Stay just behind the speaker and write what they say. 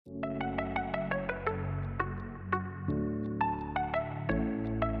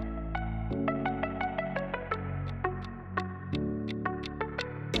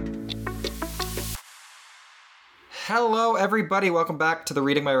Hello, everybody. Welcome back to the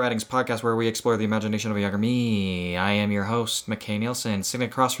Reading My Writings podcast, where we explore the imagination of a younger me. I am your host, McKay Nielsen. Sitting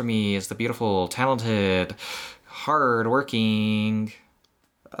across from me is the beautiful, talented, hard-working...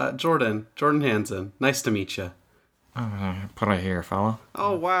 Jordan Hansen. Nice to meet you. Put it here, fella.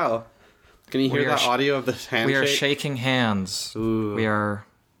 Oh, wow. Can you hear that audio of this handshake? We are shaking hands. Ooh. We are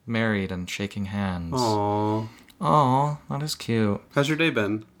married and shaking hands. Aww. Aw, that is cute. How's your day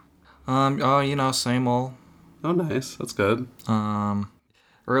been? Same old. Oh, nice. That's good.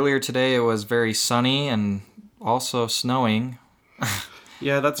 Earlier today it was very sunny and also snowing.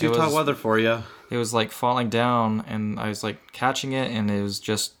 Yeah, that's Utah weather for you. It was like falling down and I was like catching it and it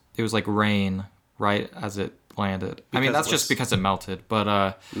was like rain right as it landed. That's just because it melted,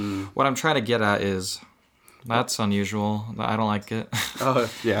 but what I'm trying to get at is that's unusual. I don't like it. Oh,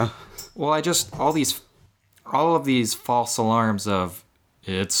 yeah. Well, all of these false alarms of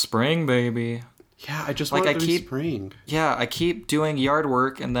it's spring, baby. Yeah, I just want it to be spring. Yeah, I keep doing yard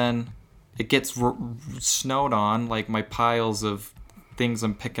work and then it gets snowed on, like my piles of things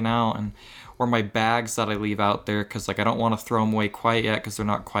I'm picking out or my bags that I leave out there because like I don't want to throw them away quite yet because they're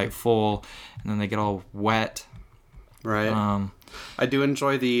not quite full, and then they get all wet. Right. I do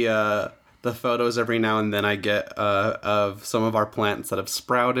enjoy the photos every now and then I get of some of our plants that have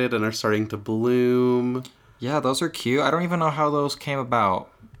sprouted and are starting to bloom. Yeah, those are cute. I don't even know how those came about.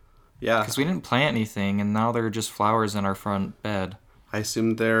 Yeah. Because we didn't plant anything, and now they're just flowers in our front bed. I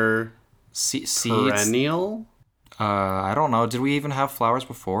assume they're seeds? Perennial? I don't know. Did we even have flowers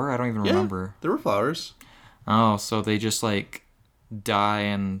before? I don't even remember. There were flowers. Oh, so they just, like, die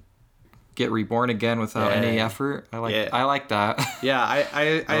and get reborn again without any effort? I like that. Yeah,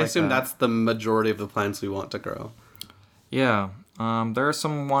 I assume that's the majority of the plants we want to grow. Yeah. There are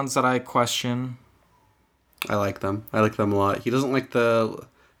some ones that I question. I like them. I like them a lot. He doesn't like the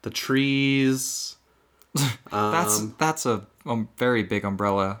trees. That's a very big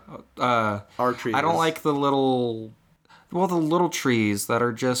umbrella. Our trees. I don't like the little trees that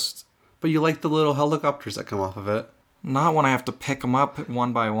are just... But you like the little helicopters that come off of it. Not when I have to pick them up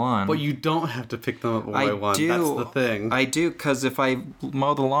one by one. But you don't have to pick them up one by one. That's the thing. I do, because if I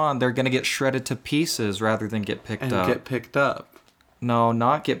mow the lawn, they're going to get shredded to pieces rather than get picked up. And get picked up. No,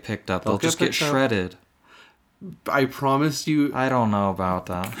 not get picked up. They'll just get shredded. I promise you... I don't know about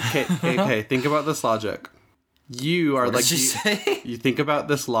that. Okay. Think about this logic. You are what did you say? You think about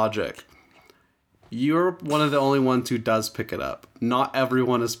this logic. You're one of the only ones who does pick it up. Not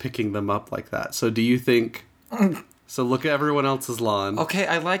everyone is picking them up like that. So do you think... So look at everyone else's lawn. Okay,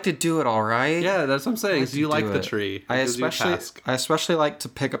 I like to do it, all right? Yeah, that's what I'm saying. So you like the tree. I especially like to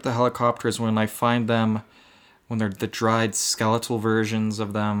pick up the helicopters when I find them, when they're the dried skeletal versions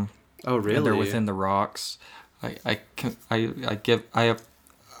of them. Oh, really? And they're within the rocks. I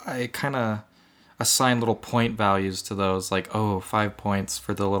kind of assign little point values to those, like 5 points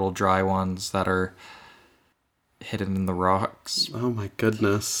for the little dry ones that are hidden in the rocks. Oh my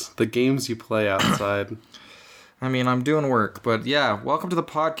goodness, the games you play outside. I'm doing work, but yeah, welcome to the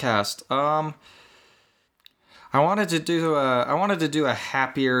podcast. I wanted to do a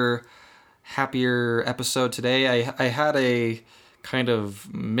happier episode today. I had a kind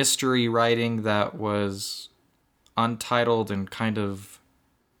of mystery writing that was untitled and kind of,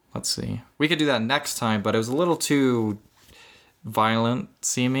 let's see, we could do that next time, but it was a little too violent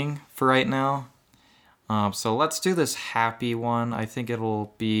seeming for right now. So let's do this happy one. I think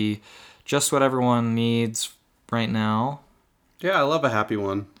it'll be just what everyone needs right now. Yeah, I love a happy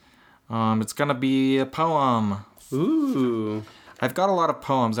one. It's gonna be a poem. Ooh. I've got a lot of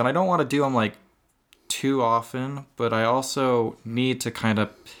poems, and I don't want to do them like too often, but I also need to kind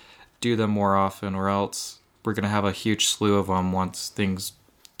of do them more often, or else we're gonna have a huge slew of them once things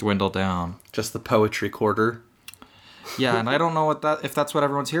dwindle down. Just the poetry quarter. Yeah, and I don't know if that's what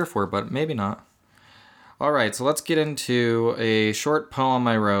everyone's here for, but maybe not. All right, so let's get into a short poem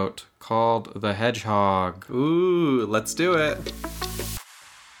I wrote called The Hedgehog. Ooh, let's do it.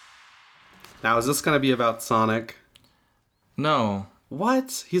 Now, is this gonna be about Sonic? No.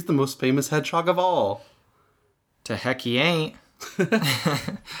 What? He's the most famous hedgehog of all. To heck he ain't.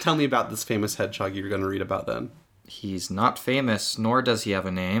 Tell me about this famous hedgehog you're going to read about then. He's not famous, nor does he have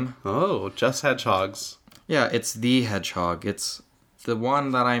a name. Oh, just hedgehogs. Yeah, it's the hedgehog. It's the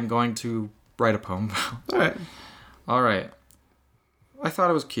one that I'm going to write a poem about. All right. I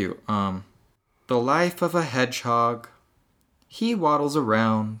thought it was cute. The life of a hedgehog. He waddles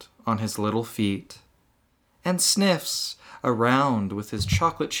around on his little feet and sniffs around with his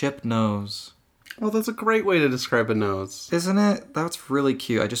chocolate chip nose. Oh, that's a great way to describe a nose. Isn't it? That's really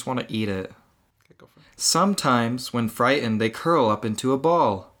cute. I just want to eat it. Okay, go for it. Sometimes, when frightened, they curl up into a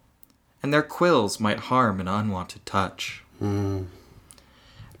ball and their quills might harm an unwanted touch.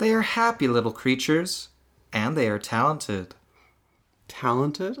 They are happy little creatures, and they are talented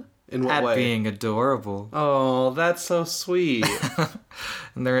Talented? In what at way? being adorable. Oh, that's so sweet.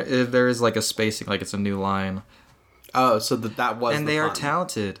 And there is like a spacing, like it's a new line. Oh, so that was And the they are pun.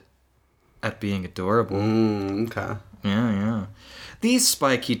 talented at being adorable. Okay. Yeah. These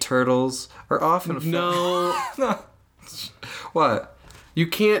spiky turtles are often No, What? you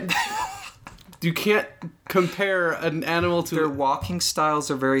can't compare an animal to Their walking styles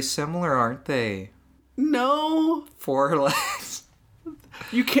are very similar, aren't they? No, 4 legs.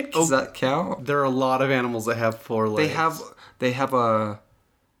 you can't. Does that count? There are a lot of animals that have 4 legs. They have an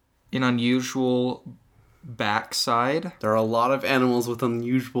unusual backside. There are a lot of animals with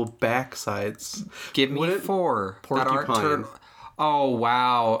unusual backsides. Give me Wouldn't 4 that aren't porcupine- turtle. Oh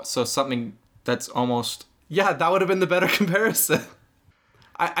wow! So something that's almost Yeah, that would have been the better comparison.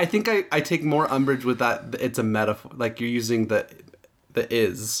 I think I take more umbrage with that. It's a metaphor. Like you're using the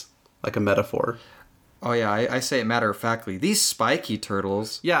is like a metaphor. Oh yeah, I say it matter of factly. These spiky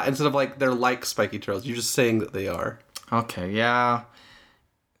turtles. Yeah, instead of like they're like spiky turtles, you're just saying that they are. Okay, yeah.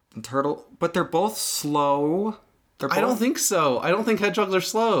 But they're both slow. I don't think so. I don't think hedgehogs are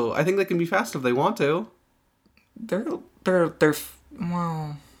slow. I think they can be fast if they want to. they're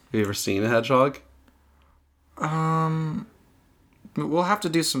well. Have you ever seen a hedgehog? We'll have to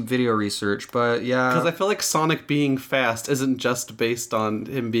do some video research, but yeah. Because I feel like Sonic being fast isn't just based on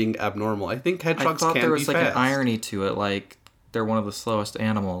him being abnormal. I think I hedgehogs thought can there was be like fast. an irony to it, like they're one of the slowest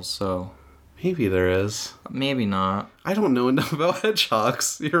animals, so Maybe there is. maybe not. I don't know enough about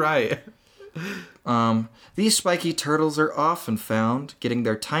hedgehogs. You're right. These spiky turtles are often found getting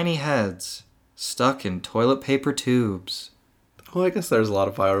their tiny heads stuck in toilet paper tubes. Well, I guess there's a lot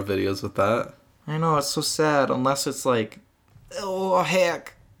of viral videos with that. I know, it's so sad, unless it's like, oh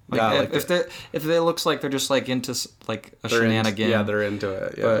heck. Like, Yeah, if they looks like they're just like into like a They're shenanigan. yeah, they're into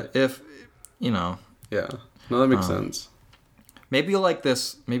it. Yeah. But if, yeah. No, that makes sense. Maybe you like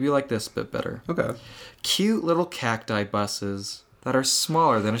this a bit better. Okay. Cute little cacti buses that are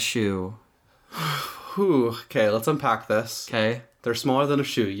smaller than a shoe. Whew. Okay, let's unpack this. Okay? They're smaller than a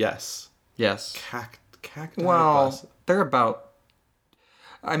shoe, yes. Yes. Cacti Well, bus. they're about.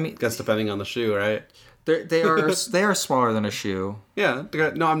 I mean, Guess depending on the shoe, right? they are smaller than a shoe. Yeah.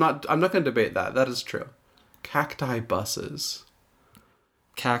 No, I'm not going to debate that. That is true. Cacti buses.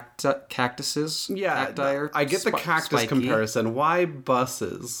 Cactuses. Yeah, Cacti are I get the cactus spiky. comparison. Why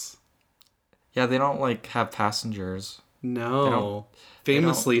buses? Yeah, they don't like have passengers. No.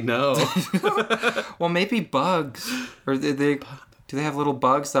 Famously, no. Well, maybe bugs, or do they have little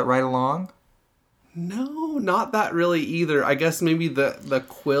bugs that ride along? No, not that really either. I guess maybe the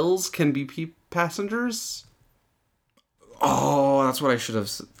quills can be passengers. Oh, that's what I should have.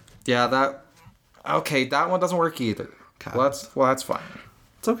 Yeah, that. Okay, that one doesn't work either. Okay. Well, that's fine.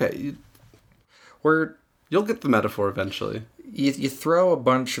 It's okay. We're You'll get the metaphor eventually. you throw a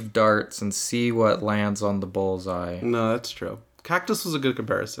bunch of darts and see what lands on the bullseye. No, that's true. Cactus was a good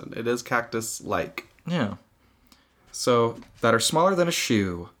comparison. It is cactus-like. Yeah. So that are smaller than a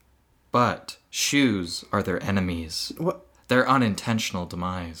shoe, but shoes are their enemies. What? Their unintentional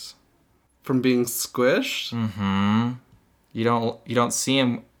demise. From being squished? You don't see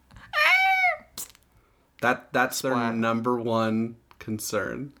them. That's their Splat. number one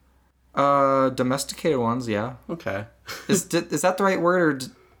concern. Domesticated ones, yeah. Okay. Is that the right word, or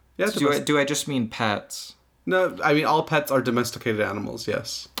Yeah, do I just mean pets? No, I mean all pets are domesticated animals.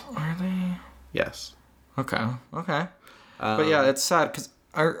 Yes. Are they? Yes. Okay. But yeah, it's sad because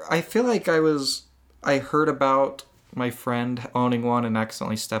I feel like I heard about my friend owning one and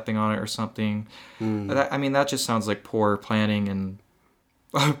accidentally stepping on it or something. I mean, that just sounds like poor planning and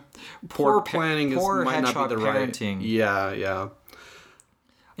Poor planning poor might not be hedgehog the parenting. right. Yeah.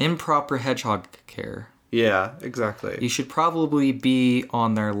 Improper hedgehog care. Yeah, exactly. You should probably be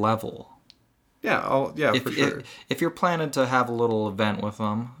on their level. Yeah, for sure. If you're planning to have a little event with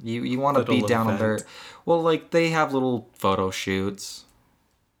them, you want to be Little down on their. event. Well, like they have little photo shoots,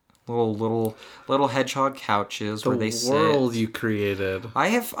 little hedgehog couches where they The world sit. you created.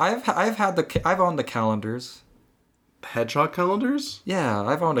 I've owned the calendars. Hedgehog calendars? Yeah,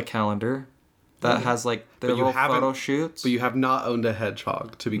 I've owned a calendar that has like their But you little haven't- photo shoots. But you have not owned a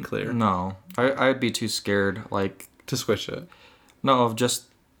hedgehog, to be clear, No, I'd be too scared. Like to squish it. no, of just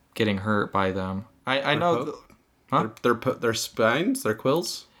getting hurt by them. I know. poke? Huh? Their spines, their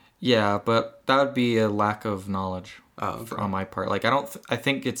quills. Yeah, but that would be a lack of knowledge Oh, okay. on my part. Like I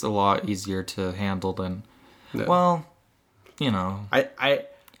think it's a lot easier to handle than. No. Well, you know.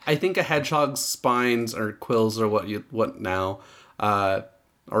 I think a hedgehog's spines or quills are what now.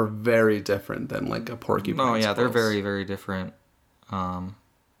 are very different than like a porcupine's No, yeah, they're quills. very, very different. I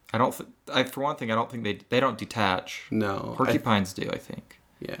don't. For one thing, I don't think they don't detach. No. Porcupines do, I think.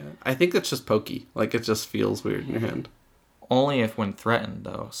 Yeah. I think it's just pokey. Like, it just feels weird in your hand. Only if when threatened,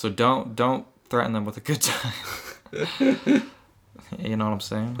 though. So don't threaten them with a good time. You know what I'm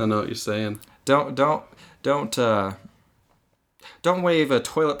saying? I know what you're saying. Don't wave a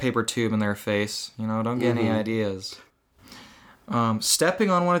toilet paper tube in their face. You know, don't get any ideas. Stepping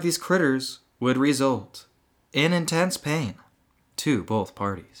on one of these critters would result in intense pain to both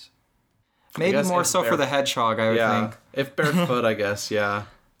parties. Maybe guess more if so for the hedgehog, I would think. If barefoot, I guess, yeah.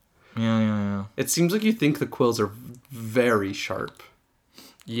 Yeah. It seems like you think the quills are very sharp.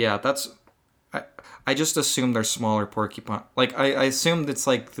 Yeah, that's... I just assume they're smaller porcupine. Like, I assumed it's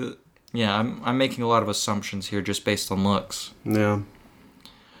like the... Yeah, I'm making a lot of assumptions here just based on looks. Yeah.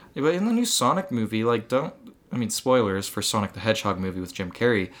 But in the new Sonic movie, like, spoilers for Sonic the Hedgehog movie with Jim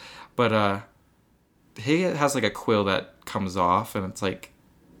Carrey, but, he has, like, a quill that comes off, and it's like...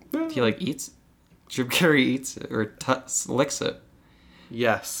 He, like, eats... Jim Carrey eats it, or licks it.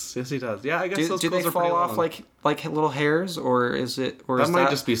 Yes, he does. Yeah, I guess those Do quills they are pretty fall off long. like little hairs, or is it... Or That is might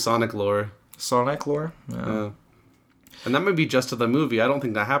just be Sonic lore. Sonic lore? Yeah. And that might be just to the movie. I don't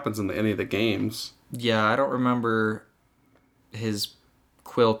think that happens in any of the games. Yeah, I don't remember his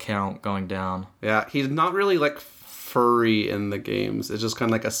quill count going down. Yeah, he's not really, like, furry in the games. It's just kind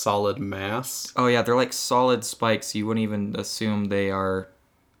of like a solid mass. Oh yeah, they're like solid spikes. You wouldn't even assume they are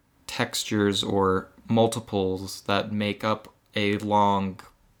textures or multiples that make up a long...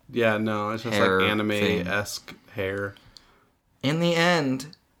 Yeah, no, it's just hair like anime-esque hair. In the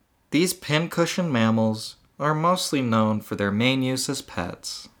end, these pincushion mammals are mostly known for their main use as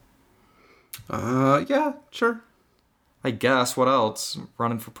pets. Yeah, sure. I guess. What else?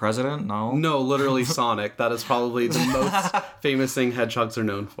 Running for president? No. No, literally Sonic. That is probably the most famous thing hedgehogs are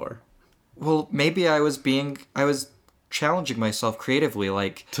known for. Well, maybe I was challenging myself creatively,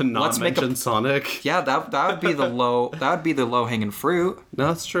 like To not let's make mention Sonic. Yeah, that would be the low hanging fruit. No,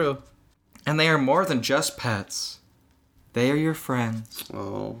 that's true. And they are more than just pets. They are your friends.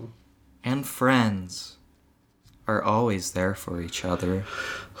 Oh. And friends are always there for each other.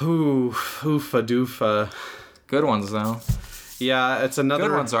 Oofa doofa. Good ones, though. Yeah, it's another...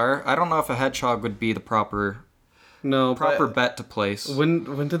 Good ones are. I don't know if a hedgehog would be the proper bet to place.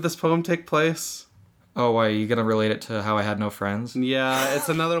 When did this poem take place? Oh, why, are you going to relate it to How I Had No Friends? Yeah, it's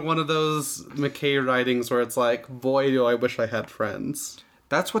another one of those McKay writings where it's like, boy, do I wish I had friends.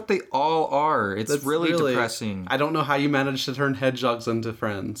 That's what they all are. It's That's really depressing. I don't know how you managed to turn hedgehogs into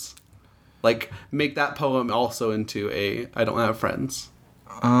friends. Like, make that poem also into a I don't have friends.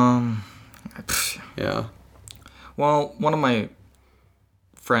 Yeah. Well, one of my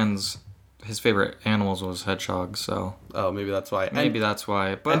friends, his favorite animals was hedgehogs, so Oh, maybe that's why. maybe that's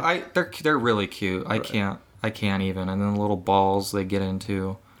why. But they're really cute. I can't even. And then the little balls they get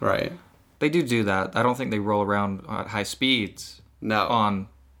into. Right. They do that. I don't think they roll around at high speeds No. on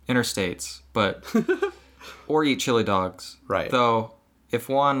interstates, but or eat chili dogs. Right. Though, if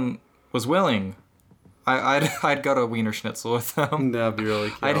one was willing, I'd go to Wiener Schnitzel with them. That'd be really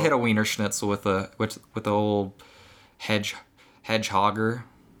cute. I'd hit a Wiener Schnitzel with the old hedgehogger.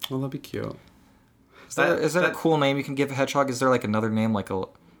 Well, that'd be cute. Is there a cool name you can give a hedgehog? Is there like another name like a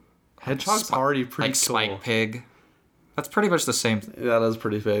Hedgehog's already pretty like cool. spike pig? That's pretty much the same. That is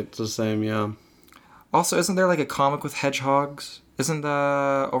pretty big. It's the same, yeah. Also, isn't there like a comic with hedgehogs? Isn't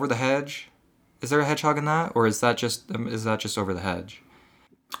Over the Hedge? Is there a hedgehog in that, or is that just Over the Hedge?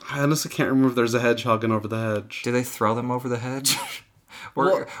 I honestly can't remember if there's a hedgehog in Over the Hedge. Do they throw them over the hedge?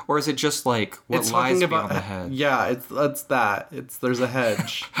 or is it just like what lies beyond the hedge? Yeah, it's that. There's a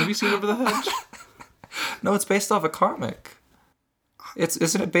hedge. Have you seen Over the Hedge? No, it's based off a comic.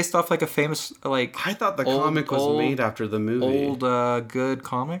 Isn't it based off like a famous like? I thought the comic was made after the movie. Old good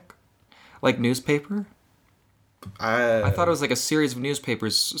comic, like newspaper. I thought it was like a series of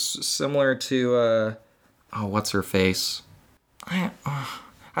newspapers similar to what's her face?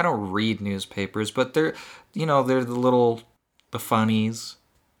 I don't read newspapers, but they're the funnies.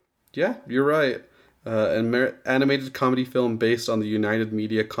 Yeah, you're right. An animated comedy film based on the United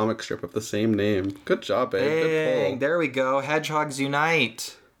Media comic strip of the same name. Good job, babe. Good Dang, pull. there we go. Hedgehogs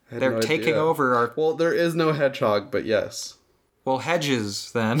unite. They're no taking idea. over our... Well, there is no hedgehog, but yes. Well,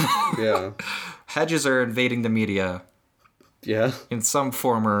 hedges, then. Yeah. Hedges are invading the media Yeah. in some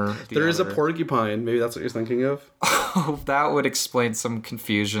form or the There is a other. porcupine. Maybe that's what you're thinking of. Oh, that would explain some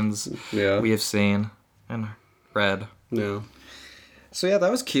confusions Yeah. we have seen and read. Yeah. So yeah, that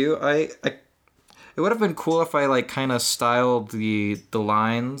was cute. It would have been cool if I like kind of styled the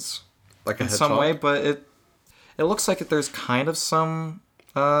lines Like a in hedgehog. some way, but it looks like there's kind of some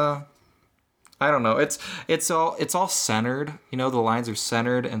I don't know. It's all centered. You know, the lines are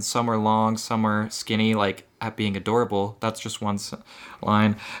centered, and some are long, some are skinny. Like at being adorable, that's just one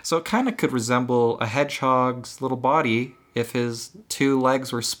line. So it kind of could resemble a hedgehog's little body if his two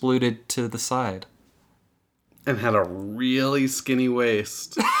legs were spluted to the side. And had a really skinny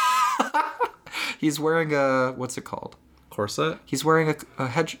waist. He's wearing a what's it called? Corset? He's wearing a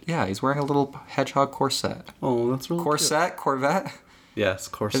hedge. Yeah, he's wearing a little hedgehog corset. Oh, that's really Corset, Corvette. cute. Yes,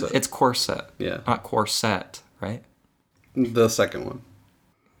 corset. It's corset. Yeah. Not corset, right? The second one.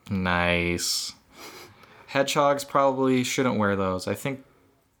 Nice. Hedgehogs probably shouldn't wear those. I think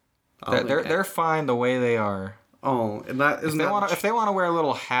they're fine the way they are. Oh, and that isn't If they want to wear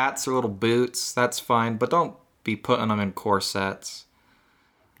little hats or little boots, that's fine. But don't be putting them in corsets.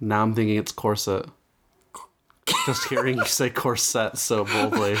 Now I'm thinking it's corset. Just hearing you say corset so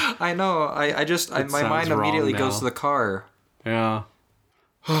boldly. I know. My mind sounds immediately wrong goes now. to the car. Yeah.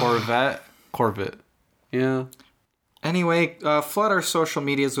 Corvette. Yeah. Anyway, flood our social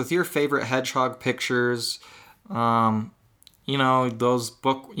medias with your favorite hedgehog pictures. You know, those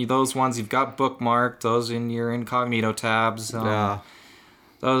ones you've got bookmarked, those in your incognito tabs. Yeah.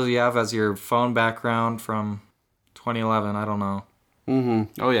 Those you have as your phone background from 2011. I don't know.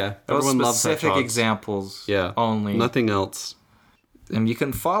 Mm-hmm. Oh yeah. Those Everyone loves specific hedgehogs. examples. Yeah. Only. Nothing else. And you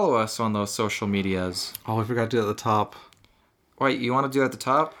can follow us on those social medias. Oh, I forgot to do it at the top. Wait, you want to do it at the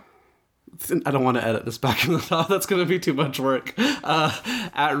top? I don't want to edit this back in the top. That's going to be too much work.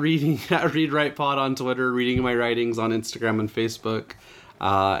 At Read Write Pod on Twitter, reading my writings on Instagram and Facebook,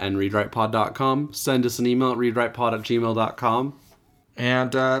 and readwritepod.com. Send us an email at readwritepod@gmail.com.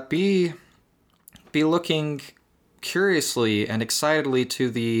 And be looking curiously and excitedly to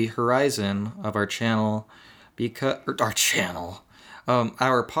the horizon of our channel, our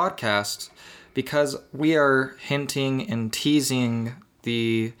podcast, because we are hinting and teasing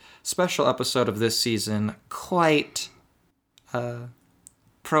the special episode of this season quite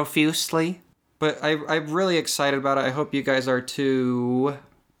profusely. But I'm really excited about it. I hope you guys are too.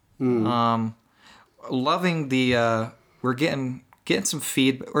 Loving the we're getting some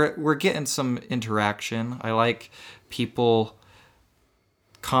feedback. We're getting some interaction. I like people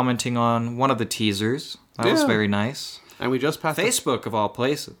commenting on one of the teasers. That was very nice. And we just passed Facebook of all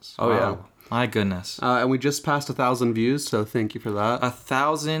places. Oh, yeah. My goodness. and we just passed 1,000 views, so thank you for that.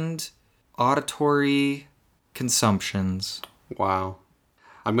 1,000 auditory consumptions. Wow.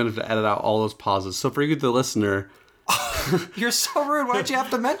 I'm going to have to edit out all those pauses. So for you, the listener... You're so rude. Why'd you have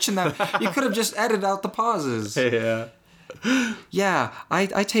to mention them? You could have just edited out the pauses. Yeah. Yeah,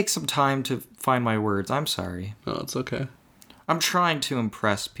 I take some time to find my words. I'm sorry. No, it's okay. I'm trying to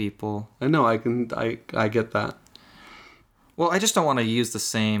impress people. I know, I get that. Well, I just don't want to use the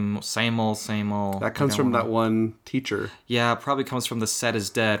same old. That comes from that one teacher. Yeah, it probably comes from the set is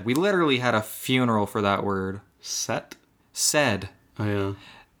dead. We literally had a funeral for that word. Set? Said. Oh, yeah.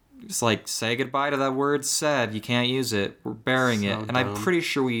 It's like, say goodbye to that word said. You can't use it. We're burying it. And I'm pretty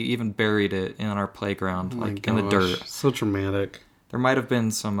sure we even buried it in our playground, in the dirt. So dramatic. There might have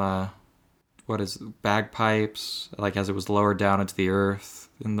been some, bagpipes, like as it was lowered down into the earth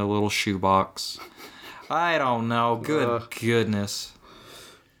in the little shoebox. I don't know. Goodness.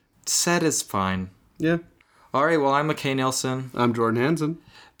 Said is fine. Yeah. All right, well, I'm McKay Nielsen. I'm Jordan Hansen.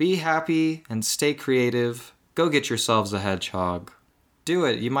 Be happy and stay creative. Go get yourselves a hedgehog. Do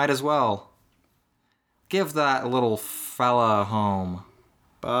it. You might as well. Give that little fella a home.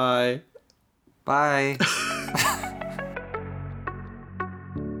 Bye. Bye.